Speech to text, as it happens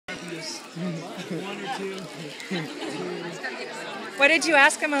just one or two. What did you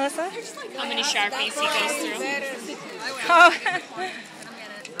ask him, Melissa? How many Sharpies he goes through. Oh.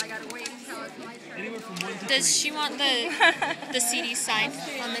 Anywhere from 1 to Does 3. she want the CD signed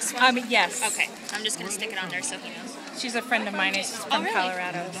on this one? Yes. Okay, I'm just going to stick it on there so he knows. She's a friend of mine. She's from really?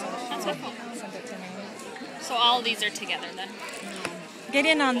 Colorado. So That's so cool. send it to me. So all these are together then? Get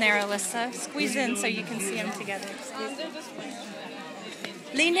in on there, Alyssa. Squeeze in so you can see them together.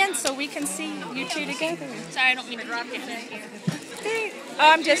 Lean in so we can see you two together. Sorry, I don't mean to drop it.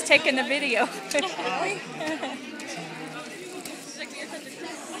 Oh, I'm just taking the video.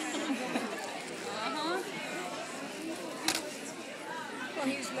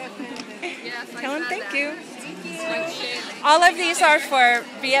 Tell him thank you. All of these are for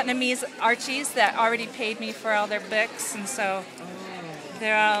Vietnamese Archies that already paid me for all their books, and so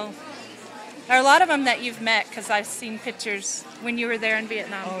there are a lot of them that you've met because I've seen pictures when you were there in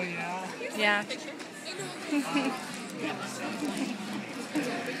Vietnam. Oh, yeah? Yeah.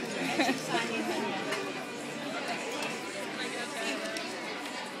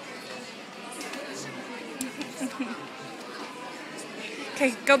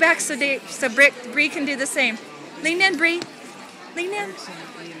 Okay, go back so Bree can do the same. Lean in, Bree. Lean in.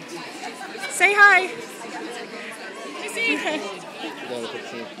 Say hi.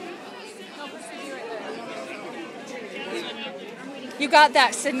 You got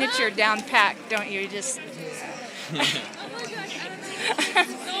that signature down pat, don't you? Just.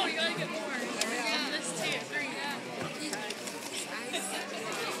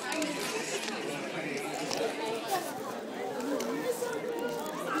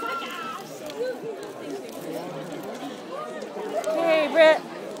 Hey, Britt.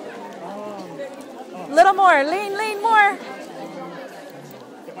 Little more. Lean more.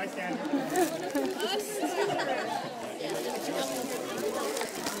 If I stand.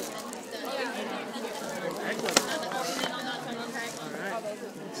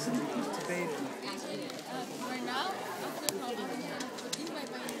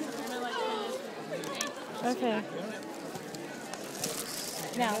 Okay.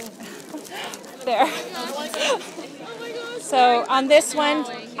 Now, there. So on this one,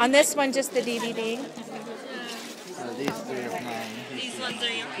 just the DVD. These 3 are mine. These ones are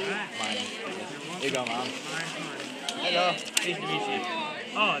yours. Mine. Here you go, Mom. Hello. Nice to meet you.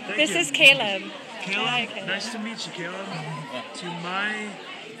 Oh, thank This you. is Caleb. Caleb. Hi, Caleb. Nice to meet you, Caleb. To my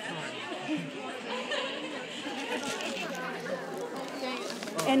son.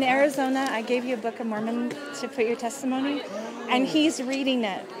 In Arizona, I gave you a Book of Mormon to put your testimony, and he's reading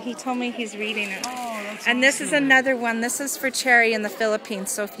it. He told me he's reading it. And this is another one. This is for Cherry in the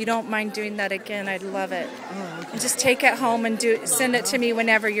Philippines, so if you don't mind doing that again, I'd love it. And just take it home and send it to me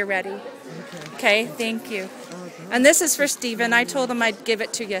whenever you're ready. Okay, thank you. And this is for Stephen. I told him I'd give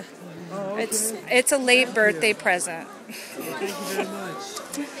it to you. It's a late birthday present. Thank you very much.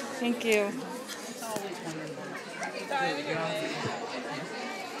 Thank you.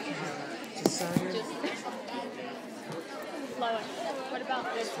 Lois, what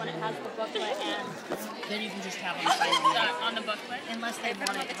about this one? It has the booklet and... Then you can just have them sign on the booklet? Unless they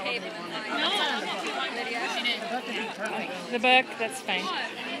want it how they want it. No, she didn't. The book would be perfect. The book, that's fine.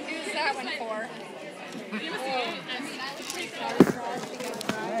 Who's that one for?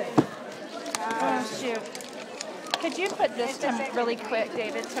 Oh, shoot. Could you put this to really quick,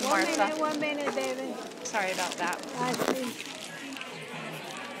 David, to Martha? 1 minute, David. Sorry about that. I see.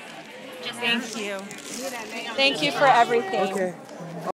 Thank you. Thank you for everything. Okay.